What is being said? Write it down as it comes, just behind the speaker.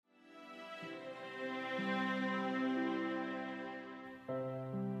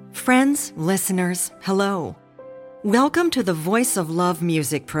Friends, listeners, hello. Welcome to the Voice of Love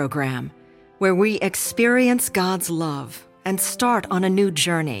music program, where we experience God's love and start on a new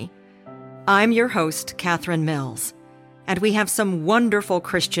journey. I'm your host, Catherine Mills, and we have some wonderful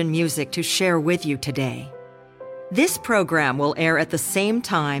Christian music to share with you today. This program will air at the same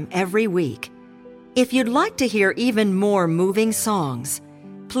time every week. If you'd like to hear even more moving songs,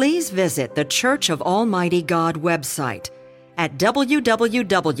 please visit the Church of Almighty God website at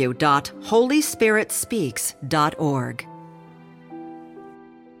www.holyspiritspeaks.org.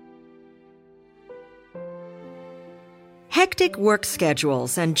 Hectic work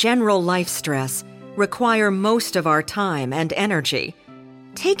schedules and general life stress require most of our time and energy,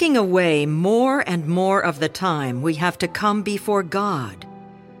 taking away more and more of the time we have to come before God.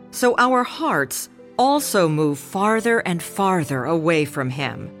 So our hearts also move farther and farther away from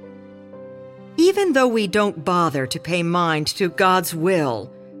Him. Even though we don't bother to pay mind to God's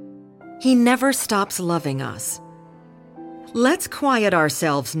will, He never stops loving us. Let's quiet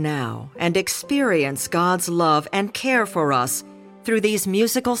ourselves now and experience God's love and care for us through these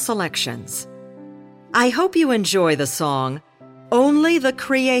musical selections. I hope you enjoy the song, "Only the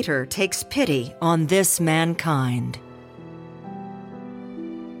Creator Takes Pity on This Mankind."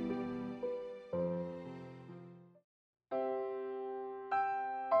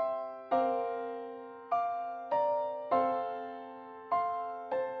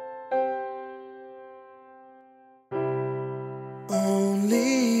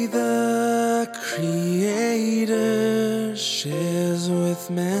 Only the Creator shares with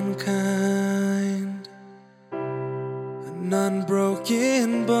mankind an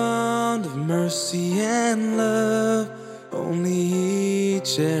unbroken bond of mercy and love. Only He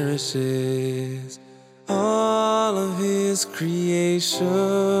cherishes all of His creation,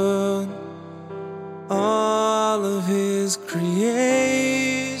 all of His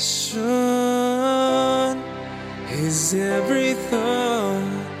creation. His every thought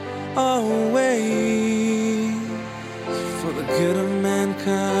always for the good of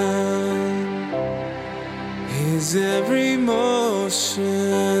mankind. His every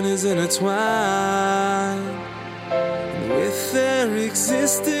motion is intertwined with their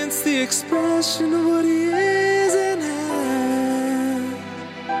existence, the expression of what He is and has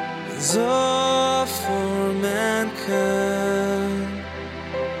is all for mankind.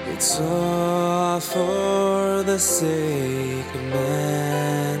 It's all for the sake of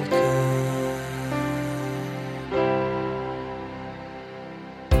mankind.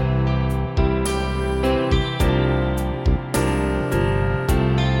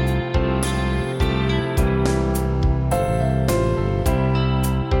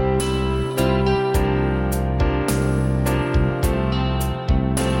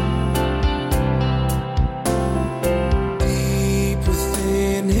 Deep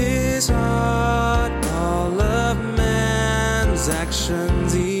within His heart, all of man's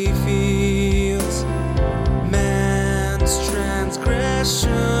actions He feels. Man's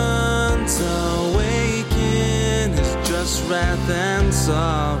transgressions awaken His just wrath and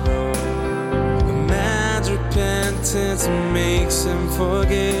sorrow. Man's repentance makes Him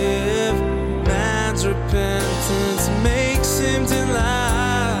forgive. Man's repentance makes Him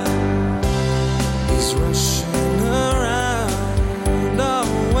delight. He's rushing around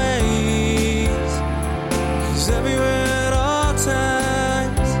always. He's everywhere at all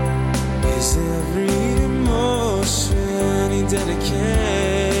times. His every emotion He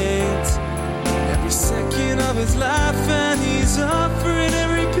dedicates, every second of His life, and He's offering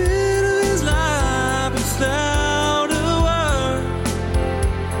every bit of His life without a word.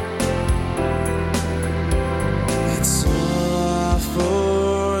 It's all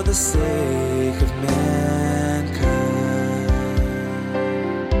for the sake of mankind.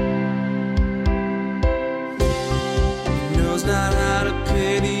 He knows not how to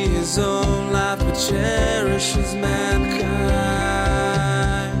pity His own life, but cherishes mankind.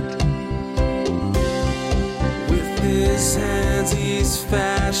 With His hands He's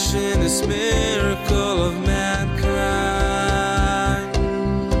fashioned this miracle of mankind.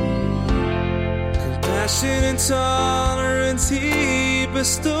 Compassion and tolerance He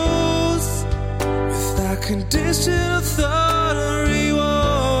bestows, without condition or thought or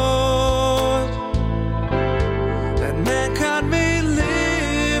reward, that mankind may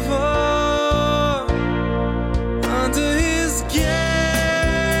live on under His gaze,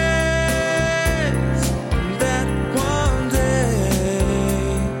 and that one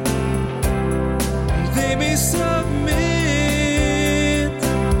day they may submit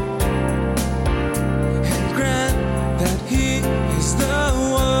and grant that He is the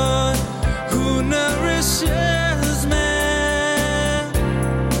one who nourishes man.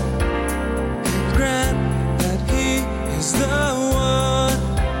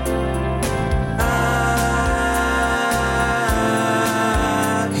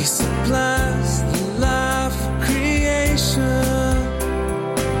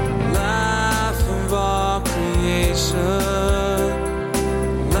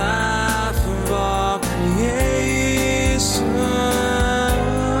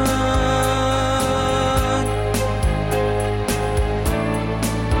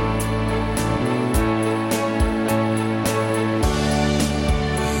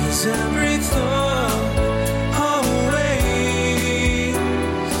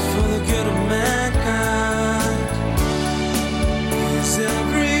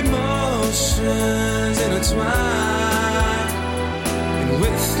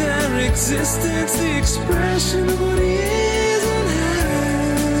 existence, the expression of what he is and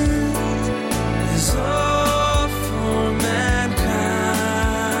has, is all for mankind.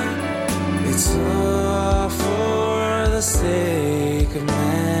 It's all for the sake of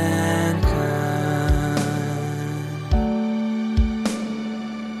mankind.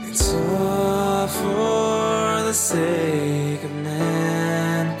 It's all for the sake of mankind.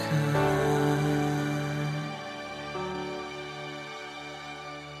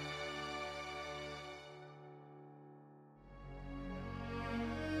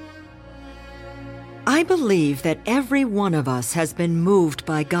 I believe that every one of us has been moved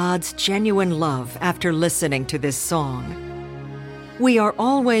by God's genuine love after listening to this song. We are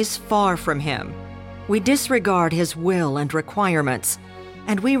always far from Him. We disregard His will and requirements,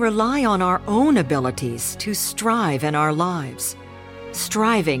 and we rely on our own abilities to strive in our lives,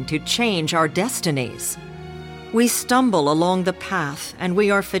 striving to change our destinies. We stumble along the path, and we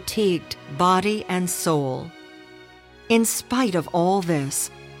are fatigued, body and soul. In spite of all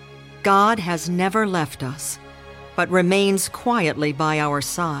this, God has never left us, but remains quietly by our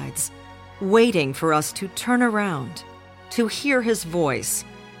sides, waiting for us to turn around, to hear His voice,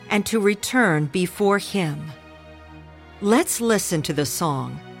 and to return before Him. Let's listen to the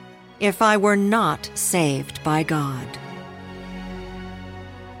song, "If I Were Not Saved by God."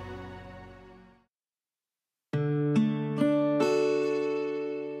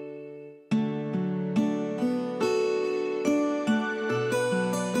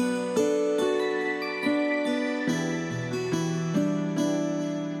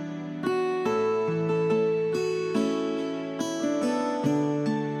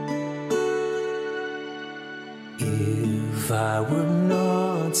 If I were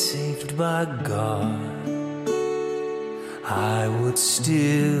not saved by God, I would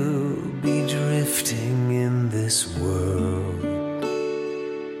still be drifting in this world,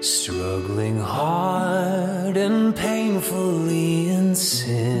 struggling hard and painfully in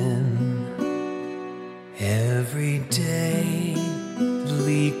sin. Every day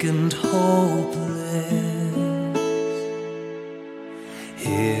bleak and hopeless.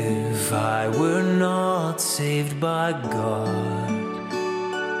 If I were not saved by God,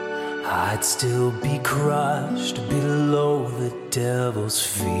 I'd still be crushed below the devil's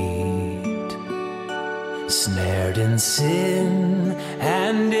feet, snared in sin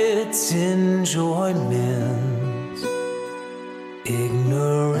and its enjoyment,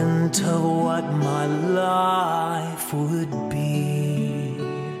 ignorant of what my life would be.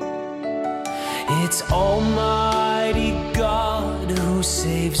 It's Almighty God who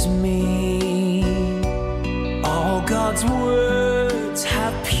saves me. All God's words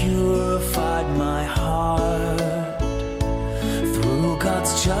have purified my heart. Through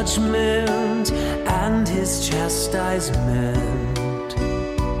God's judgment and His chastisement,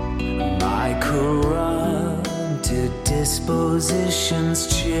 my corrupted dispositions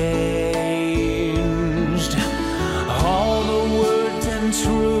changed. All the words and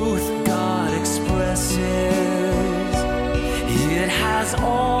truth God expresses, it has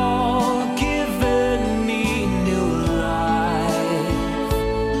all given me new life.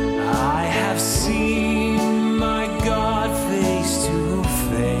 I have seen my God face to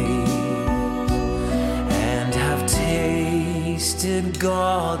face and have tasted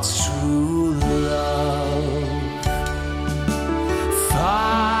God's true love.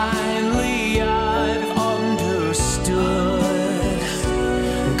 Finally, I've understood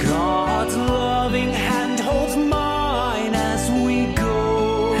God's loving hand holds mine as we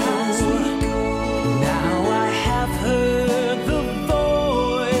go. Now I have heard the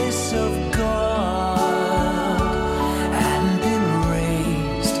voice of God and been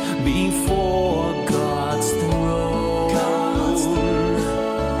raised before God's throne.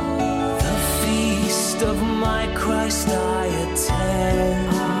 The feast of my Christ I attend,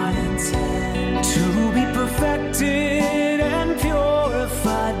 to be perfected and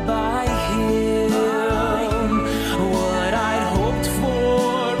purified by Him. What I'd hoped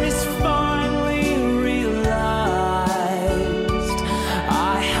for is finally realized.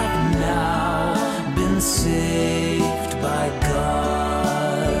 I have now been saved by God.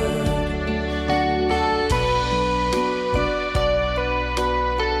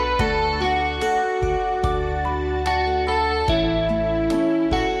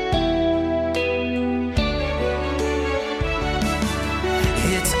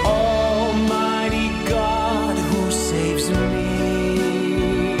 It's Almighty God who saves me.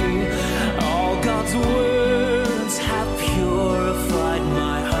 All God's words have purified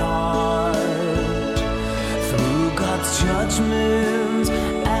my heart. Through God's judgment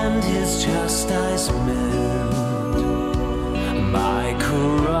and His chastisement, my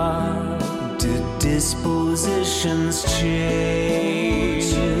corrupt dispositions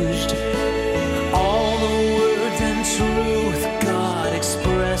changed. All the words and truth God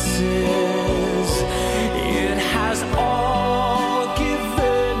expresses, it has all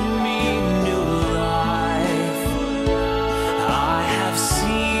given me new life. I have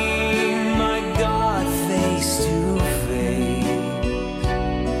seen my God face to face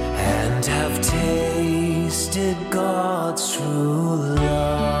and have tasted God's true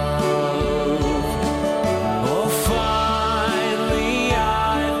love. Oh, finally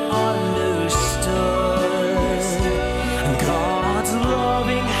I've understood. God's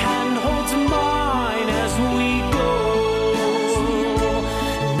loving hand holds mine as we go.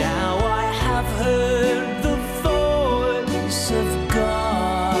 Now I have heard the voice of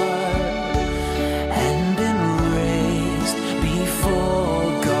God and been raised before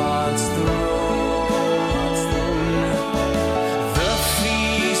God's throne. The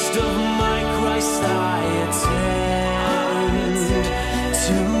feast of my Christ I attend,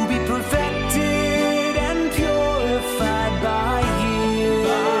 to be perfected and purified by Him.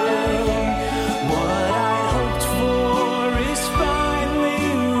 What I hoped for is finally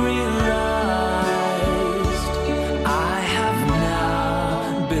realized. I have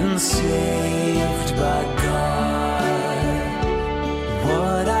now been saved by God.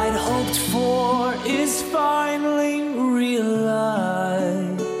 What I'd hoped for is finally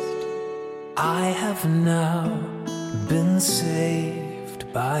realized. I have now been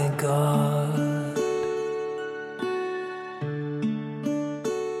saved by God.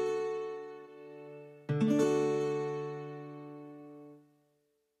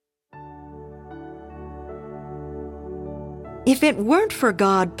 If it weren't for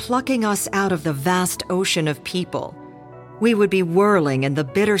God plucking us out of the vast ocean of people, we would be whirling in the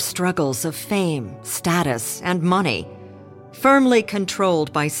bitter struggles of fame, status, and money, firmly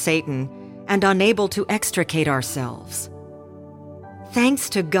controlled by Satan and unable to extricate ourselves. Thanks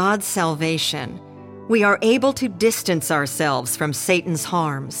to God's salvation, we are able to distance ourselves from Satan's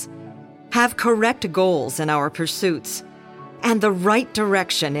harms, have correct goals in our pursuits, and the right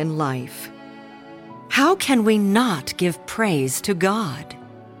direction in life. How can we not give praise to God?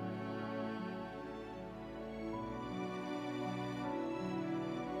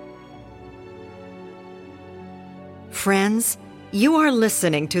 Friends, you are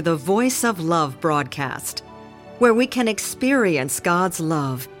listening to the Voice of Love broadcast, where we can experience God's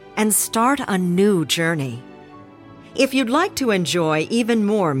love and start a new journey. If you'd like to enjoy even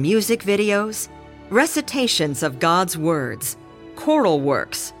more music videos, recitations of God's words, choral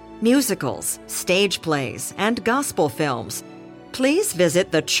works, musicals, stage plays, and gospel films, please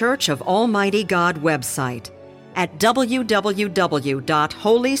visit the Church of Almighty God website at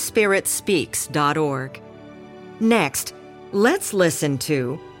www.holyspiritspeaks.org. Next, let's listen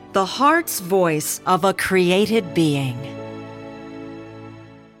to The Heart's Voice of a Created Being.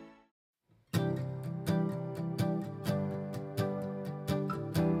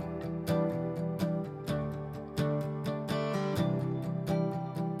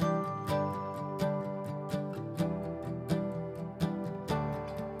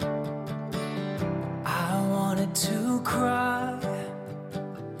 I wanted to cry,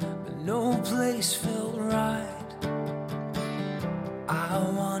 but no place felt right. I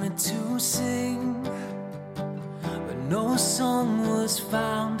wanted to sing, but no song was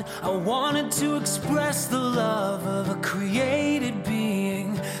found. I wanted to express the love of a created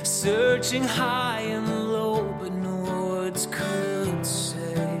being, searching high and low, but no words could say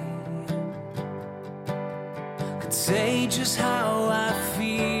just how I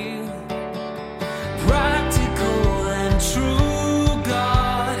feel. Practical and true,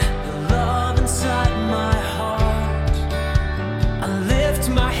 God, the love inside my heart. I lift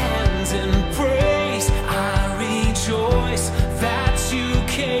my hands in praise. I rejoice that you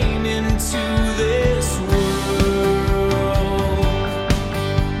came into this world.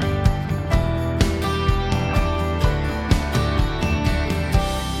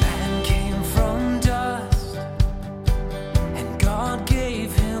 Man came from dust, and God gave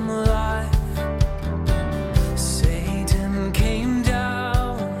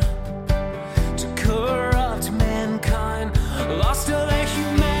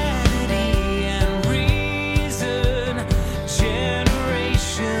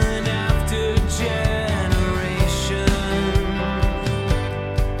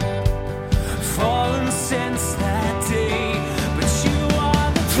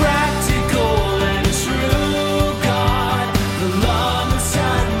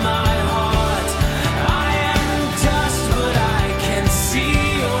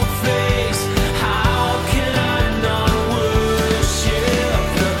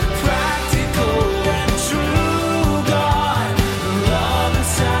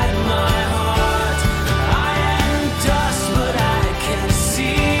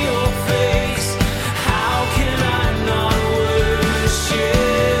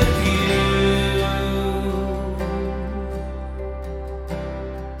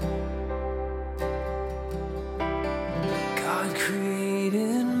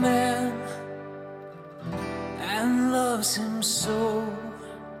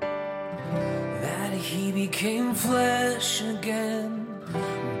flesh again,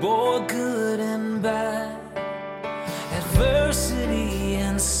 both good and bad, adversity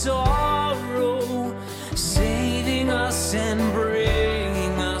and sorrow, saving us and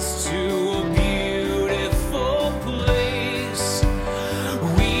bringing us to a beautiful place.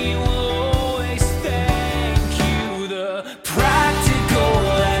 We will always thank you, the practical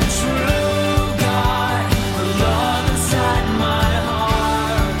and true God, the love inside my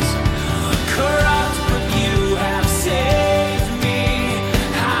heart, corrupt but you have saved me.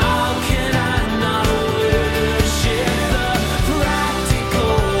 How can I not worship the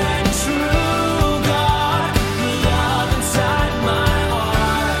practical and true God, the love inside my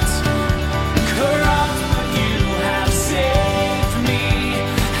heart, corrupt but you have saved me.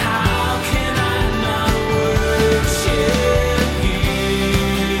 How can I not worship you?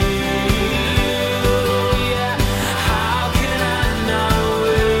 Yeah, how can I not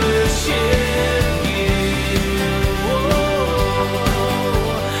worship you?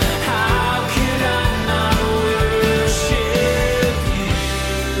 How can I not worship you?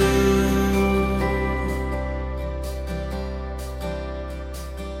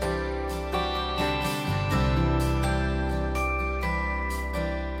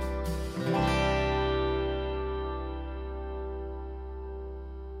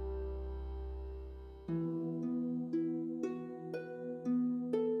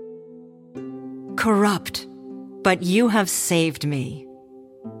 Corrupt, but you have saved me.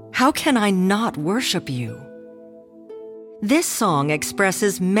 How can I not worship you? This song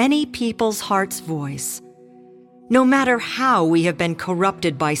expresses many people's heart's voice. No matter how we have been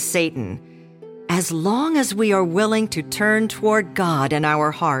corrupted by Satan, as long as we are willing to turn toward God in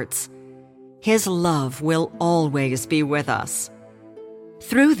our hearts, His love will always be with us.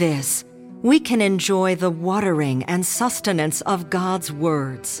 Through this, we can enjoy the watering and sustenance of God's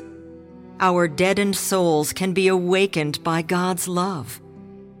words. Our deadened souls can be awakened by God's love,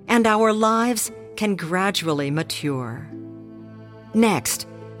 and our lives can gradually mature. Next,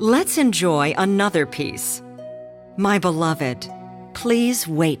 let's enjoy another piece. My beloved, please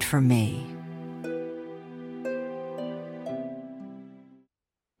wait for me.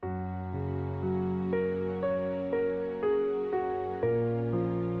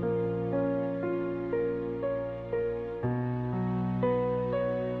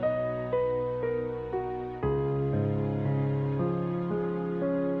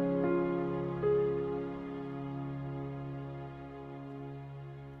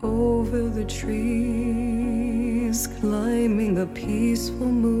 Over the trees, climbing a peaceful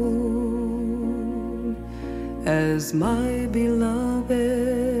moon, as my beloved,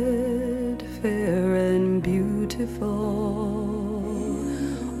 fair and beautiful.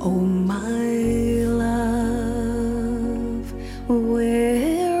 Oh, my love,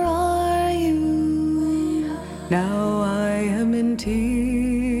 where are you? Now I am in tears.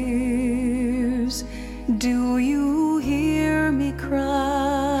 Do you hear me cry?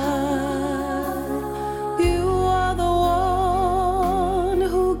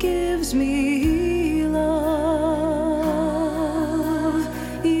 Me love,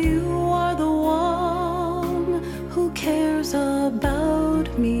 you are the one who cares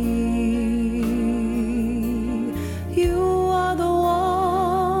about me. You are the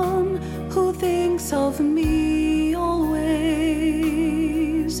one who thinks of me always.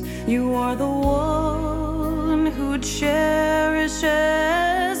 You are the one who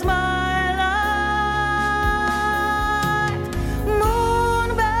cherishes my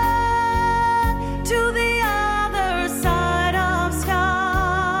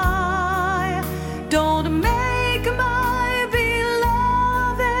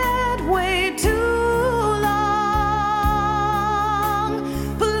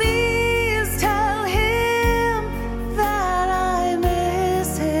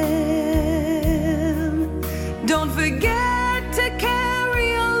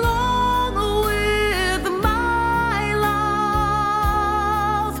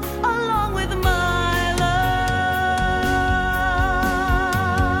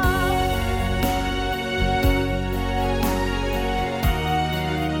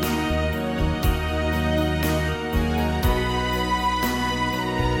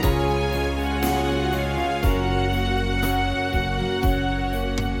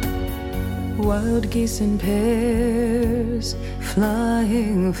wild geese in pairs,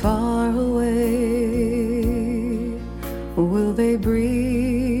 flying far away. Will they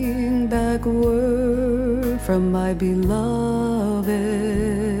bring back word from my beloved?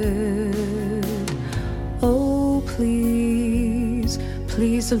 Oh, please,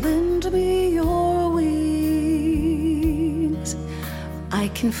 please lend me your wings. I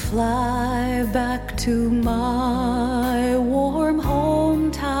can fly back to my warm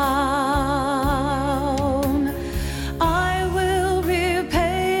hometown. I will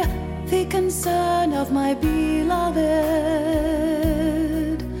repay the concern of my beloved.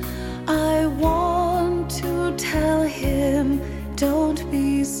 I want to tell him, don't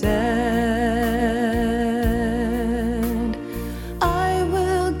be sad. I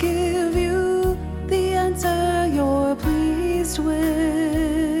will give you the answer you're pleased with,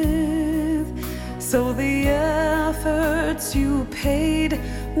 so the efforts you paid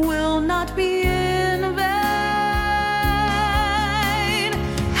will not be in vain.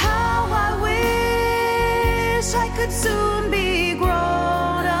 How I wish I could soon be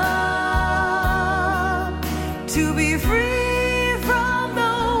grown up, to be free from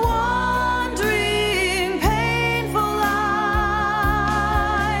the wandering, painful life.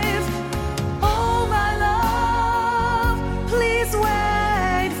 Oh, my love, please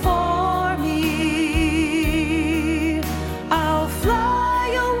wait for me. I'll fly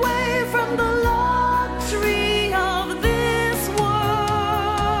away from the luxury of this world.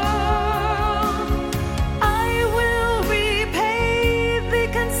 I will repay the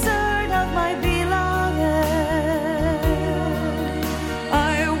concern of my beloved.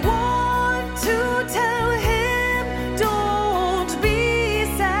 I want to tell him, don't be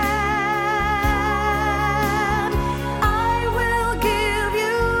sad. I will give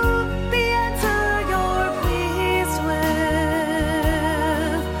you the answer you're pleased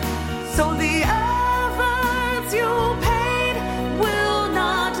with, so the efforts you paid will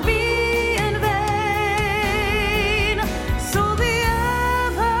not be in vain. So the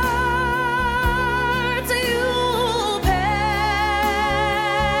efforts you paid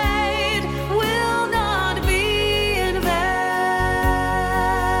will not be in vain.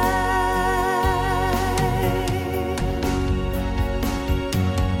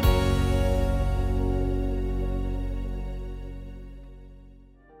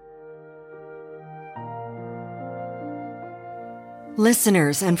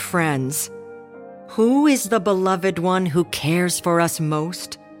 Listeners and friends, who is the beloved one who cares for us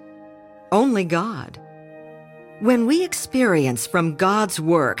most? Only God. When we experience from God's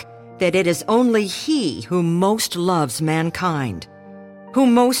work that it is only He who most loves mankind, who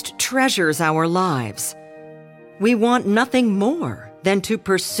most treasures our lives, we want nothing more than to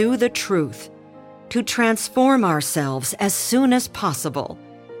pursue the truth, to transform ourselves as soon as possible,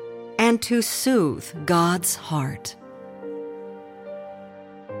 and to soothe God's heart.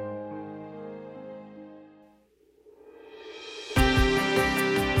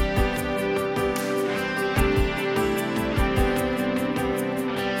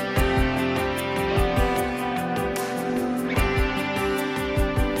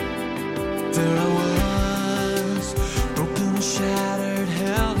 There I was, broken, shattered,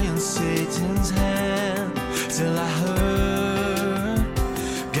 held in Satan's hand, till I heard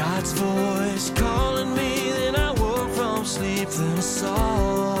God's voice calling me. Then I woke from sleep, then I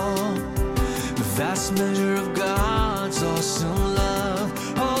saw the vast measure of God's awesome love,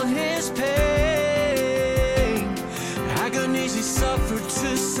 all His pain, agonies He suffered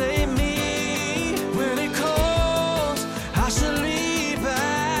to save me. When He calls, I shall leap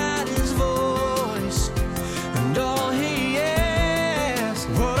at His voice, and all He asks,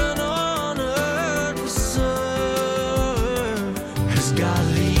 what an honor to serve. As God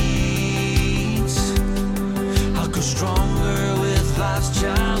leads, I'll go stronger with life's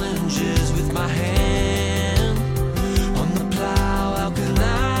challenges. With my hand on the plow, how can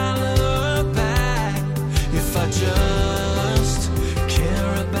I look back if I just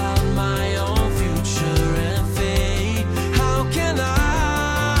care about my own future and fate? How can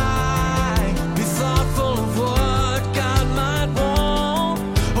I be thoughtful of what God might want?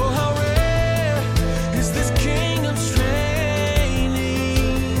 Oh, how rare is this kingdom's training,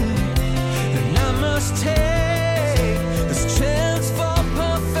 and I must take this chance for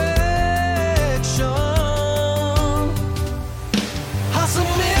perfection. I'll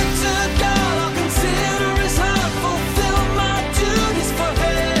submit to God, I'll consider His heart, fulfill my duties for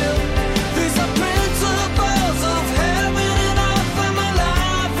Him. These are principles of heaven and earth, and my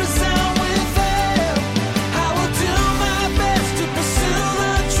life resound with them. I will do my best to pursue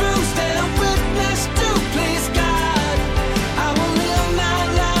the truth, stand witness to please God. I will live my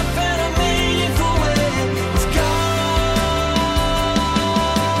life in a meaningful way with God's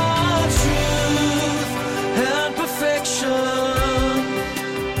truth and perfection.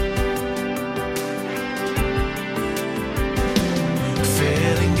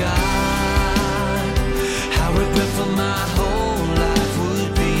 Failing God, how regretful my whole life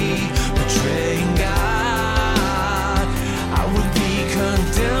would be. Betraying God, I would be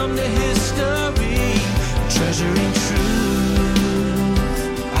condemned.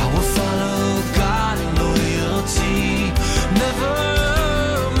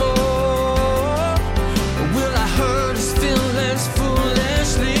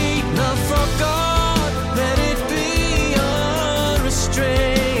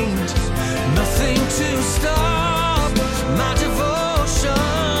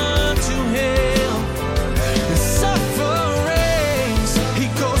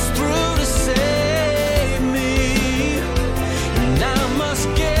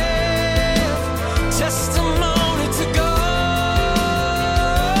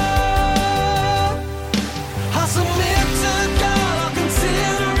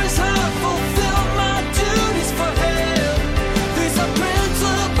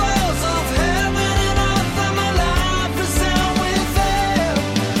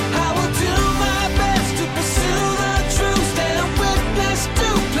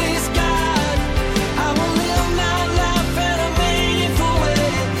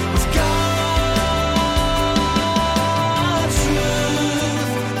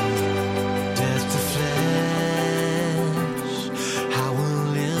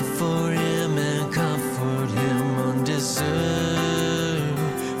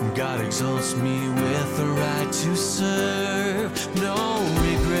 God exalts me with the right to serve. No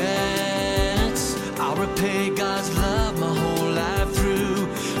regrets. I'll repay God's love my whole life through.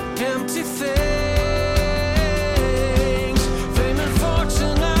 Empty things, fame and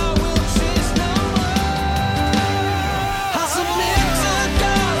fortune I will chase no more. I'll submit to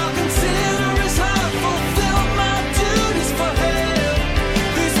God, I'll consider His heart, fulfill my duties for Him.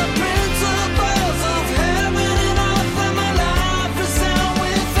 These are principles of heaven and earth, and my life resound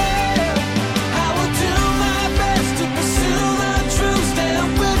with them. I will do my best to pursue the truth, stand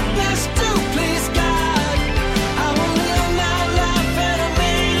witness to please God. I will live my life in a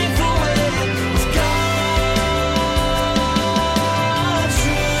meaningful way with God's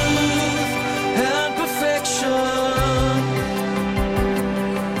truth and perfection.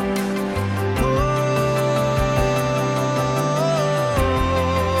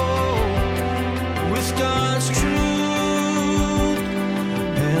 With God's truth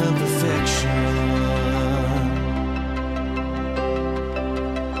and perfection.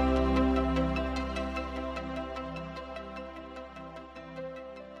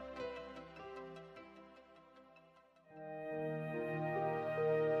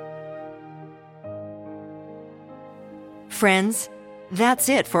 Friends, that's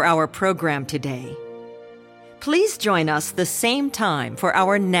it for our program today. Please join us the same time for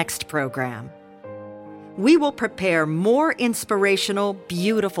our next program. We will prepare more inspirational,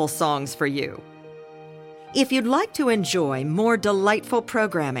 beautiful songs for you. If you'd like to enjoy more delightful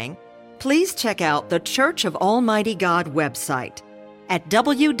programming, please check out the Church of Almighty God website at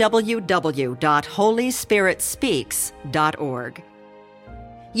www.holyspearitspeaks.org.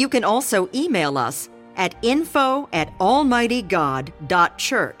 You can also email us at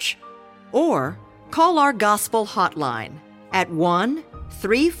info@almightygod.church or call our gospel hotline at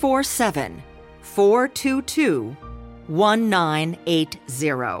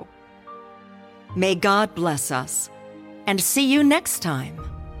 1-347-422-1980. May God bless us, and see you next time.